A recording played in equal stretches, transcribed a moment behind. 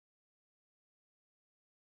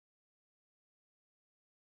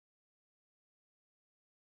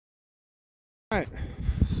Alright,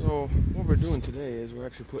 so what we're doing today is we're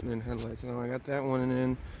actually putting in headlights. Now I got that one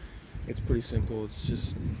in. It's pretty simple. It's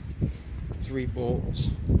just 3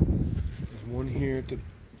 bolts. There's one here at the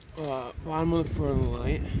bottom of the front of the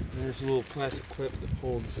light. And there's a little plastic clip that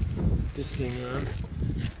holds this thing on.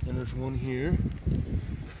 And there's one here.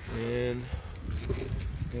 And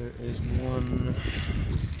there is one,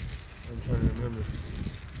 I'm trying to remember.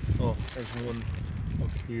 Oh, there's one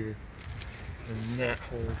up here in that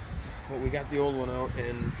hole. But we got the old one out,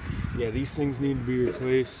 and yeah, these things need to be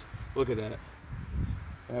replaced. Look at that.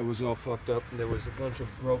 That was all fucked up. There was a bunch of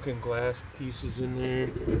broken glass pieces in there.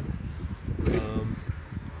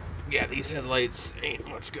 Yeah, these headlights ain't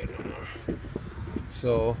much good no more.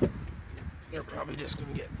 So they're probably just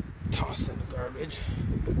gonna get tossed in the garbage.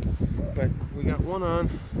 But we got one on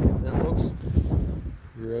that looks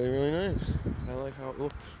really, really nice. I like how it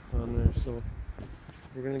looks on there. So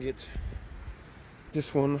we're gonna get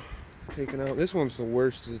this one taken out. This one's the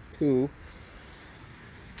worst of the 2.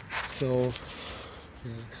 So,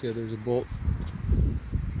 yeah, like I said, there's a bolt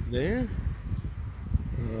there.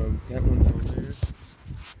 That one down there.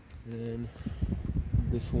 And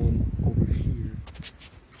this one over here.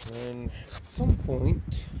 And at some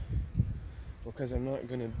point, because I'm not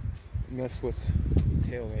going to mess with the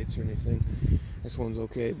tail lights or anything, this one's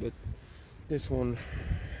okay, but this one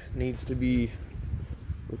needs to be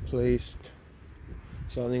replaced.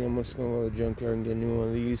 So I think I'm just going to go to the junkyard and get a new one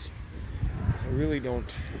of these. I really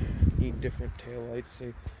don't need different tail lights.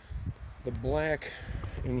 The black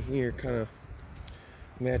in here kind of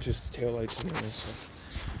matches the tail lights in there.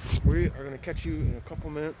 So we are going to catch you in a couple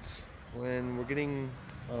minutes when we're getting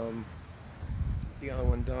the other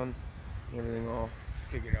one done and everything all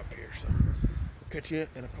figured up here. So we'll catch you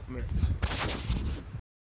in a couple minutes.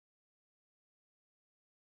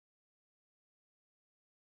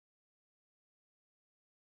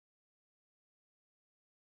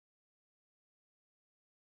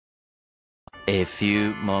 A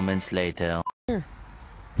few moments later. There.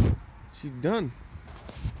 She's done.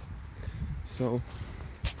 So,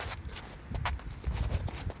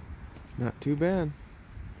 not too bad.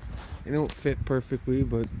 They don't fit perfectly,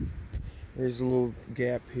 but there's a little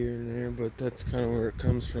gap here and there, but that's kind of where it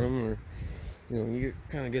comes from. Or, you know, you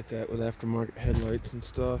kind of get that with aftermarket headlights and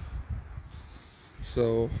stuff.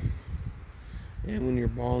 So, and when you're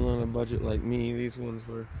balling on a budget like me, these ones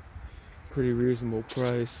were pretty reasonable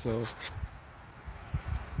price. So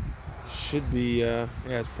should be yeah,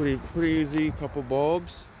 it's pretty easy. Couple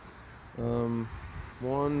bulbs, 1,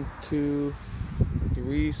 2,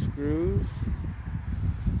 3 screws,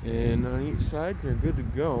 and on each side you're good to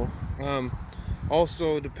go.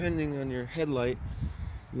 Also, depending on your headlight,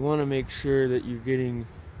 you want to make sure that you're getting,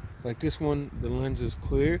 like this one, the lens is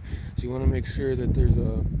clear, so you want to make sure that there's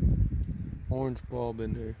a orange bulb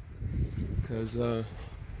in there, because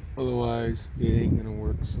otherwise it ain't gonna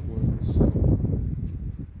work so well. So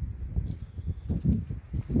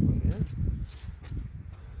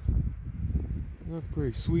look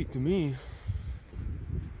pretty sweet to me.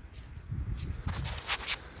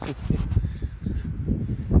 I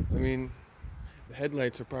mean, the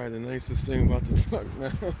headlights are probably the nicest thing about the truck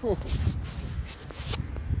now.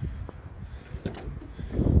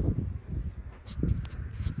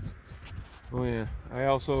 Oh yeah, I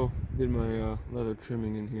also did my leather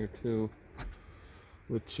trimming in here too,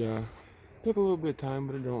 which took a little bit of time,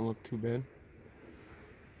 but it don't look too bad.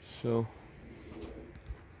 So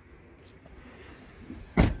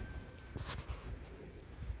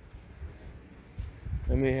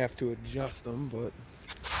I may have to adjust them, but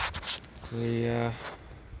they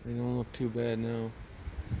don't look too bad now.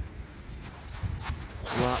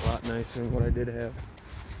 A lot nicer than what I did have.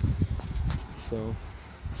 So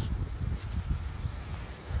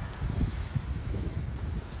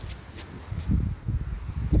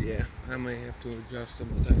yeah, I may have to adjust them,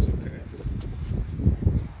 but that's okay.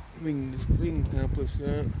 We can accomplish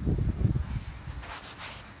that.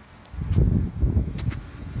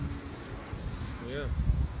 Yeah,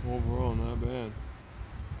 overall not bad.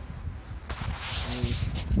 I mean,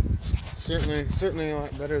 certainly a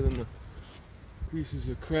lot better than the pieces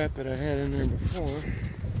of crap that I had in there before,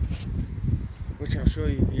 which I'll show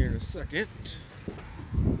you here in a second.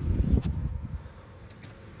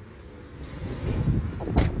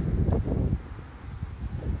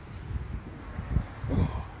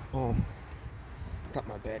 Oh, I thought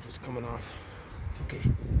my badge was coming off. It's okay.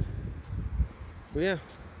 But yeah,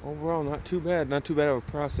 overall not too bad of a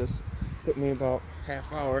process. Took me about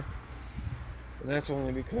half hour, and that's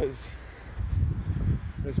only because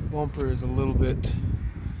this bumper is a little bit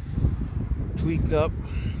tweaked up.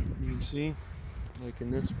 You can see, like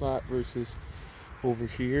in this spot versus over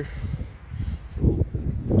here.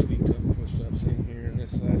 tweaked up push-up. Same here on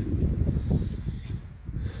this side.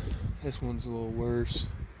 This one's a little worse.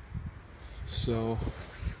 So,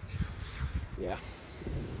 yeah.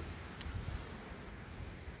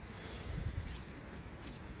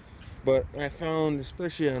 But I found,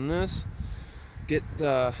 especially on this, get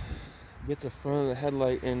the front of the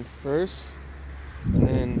headlight in first, and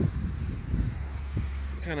then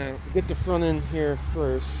kind of get the front end here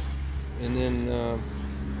first, and then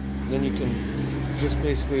you can just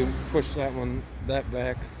basically push that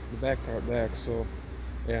back, the back part back. So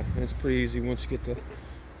yeah, it's pretty easy once you get the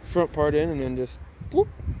front part in, and then just whoop.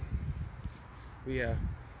 But yeah,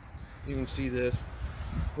 you can see this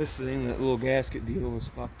thing, that little gasket deal was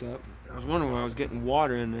fucked up. I was wondering why I was getting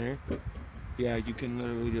water in there. Yeah, you can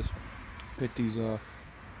literally just pick these off.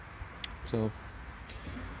 So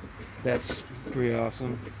that's pretty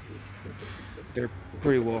awesome. They're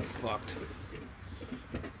pretty well fucked.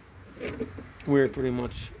 We're pretty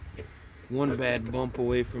much one bad bump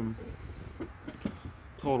away from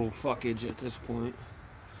total fuckage at this point.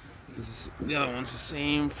 The other one's the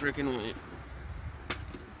same freaking way.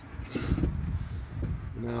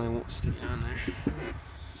 Now I won't stay on there.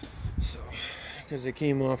 So, because it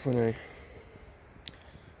came off when I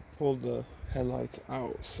pulled the headlights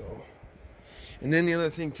out. So, and then the other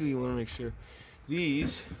thing too, you want to make sure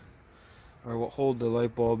these are what hold the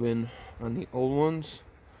light bulb in on the old ones,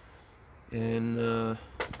 and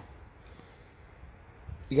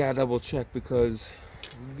you gotta double check, because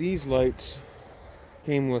these lights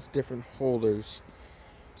came with different holders,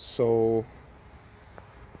 so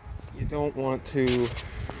you don't want to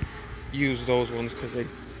use those ones because they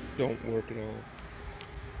don't work at all.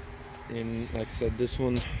 And like I said, this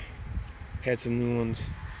one had some new ones.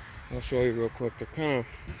 I'll show you real quick. They kind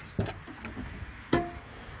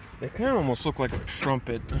of almost look like a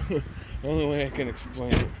trumpet. The only way I can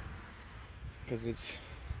explain it, because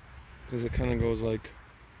it kind of goes like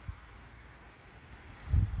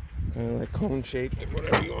cone shaped, or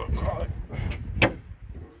whatever you want to call it.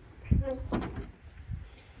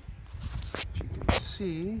 You can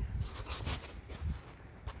see,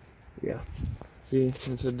 yeah, see,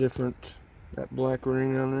 it's a different, that black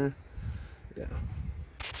ring on there, yeah,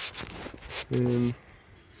 and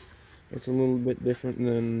it's a little bit different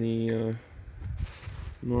than the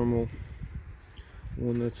normal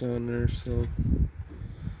one that's on there. So,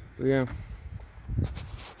 but yeah.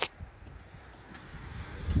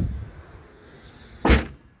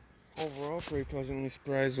 Overall, pretty pleasantly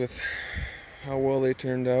surprised with how well they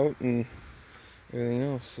turned out and everything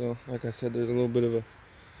else. So, like I said, there's a little bit of a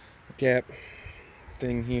gap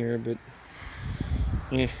thing here, but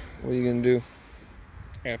yeah, what are you gonna do?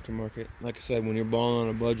 Aftermarket. Like I said, when you're balling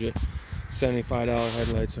on a budget, $75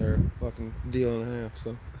 headlights are a fucking deal and a half.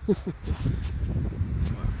 So,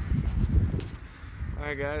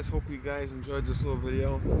 alright guys, hope you guys enjoyed this little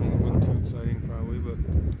video. It wasn't too exciting probably, but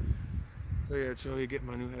I'd show you get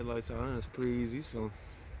my new headlights on, and it's pretty easy. So,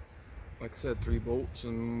 like I said, 3 bolts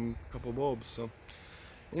and a couple bulbs. So,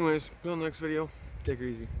 anyways, till next video, take it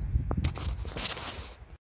easy.